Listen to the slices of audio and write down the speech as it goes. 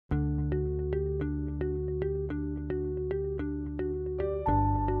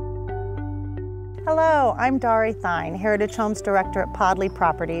Hello, I'm Dari Thine, Heritage Homes Director at Podley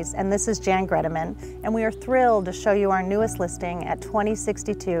Properties, and this is Jan Gredeman, and we are thrilled to show you our newest listing at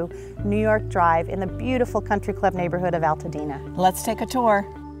 2062 New York Drive in the beautiful Country Club neighborhood of Altadena. Let's take a tour.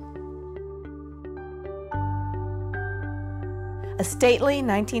 A stately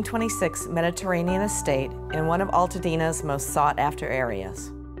 1926 Mediterranean estate in one of Altadena's most sought-after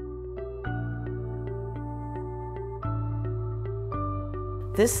areas.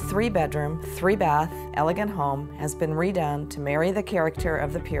 This 3-bedroom, 3-bath, elegant home has been redone to marry the character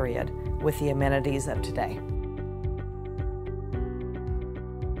of the period with the amenities of today.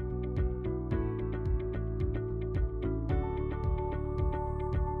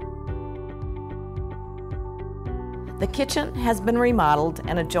 The kitchen has been remodeled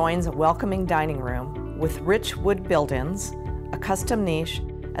and adjoins a welcoming dining room with rich wood build-ins, a custom niche,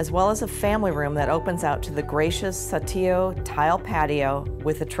 as well as a family room that opens out to the gracious Satio tile patio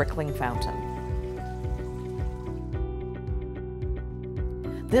with a trickling fountain.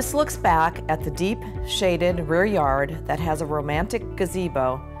 This looks back at the deep, shaded rear yard that has a romantic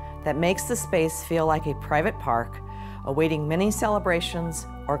gazebo that makes the space feel like a private park, awaiting many celebrations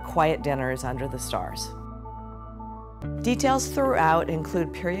or quiet dinners under the stars. Details throughout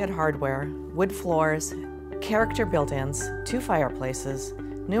include period hardware, wood floors, character built-ins, 2 fireplaces,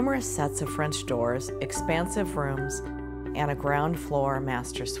 numerous sets of French doors, expansive rooms, and a ground floor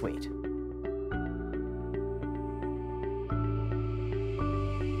master suite.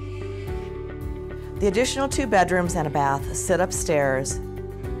 The additional 2 bedrooms and a bath sit upstairs,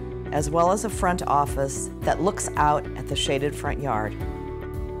 as well as a front office that looks out at the shaded front yard.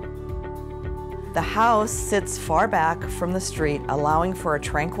 The house sits far back from the street, allowing for a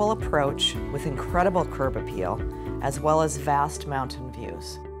tranquil approach with incredible curb appeal, as well as vast mountain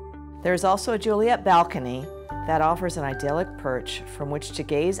views. There is also a Juliet balcony that offers an idyllic perch from which to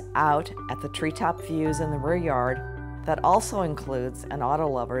gaze out at the treetop views in the rear yard that also includes an auto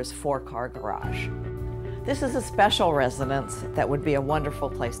lover's 4-car garage. This is a special residence that would be a wonderful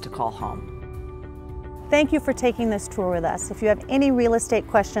place to call home. Thank you for taking this tour with us. If you have any real estate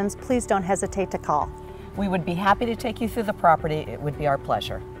questions, please don't hesitate to call. We would be happy to take you through the property. It would be our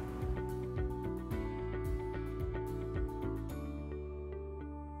pleasure.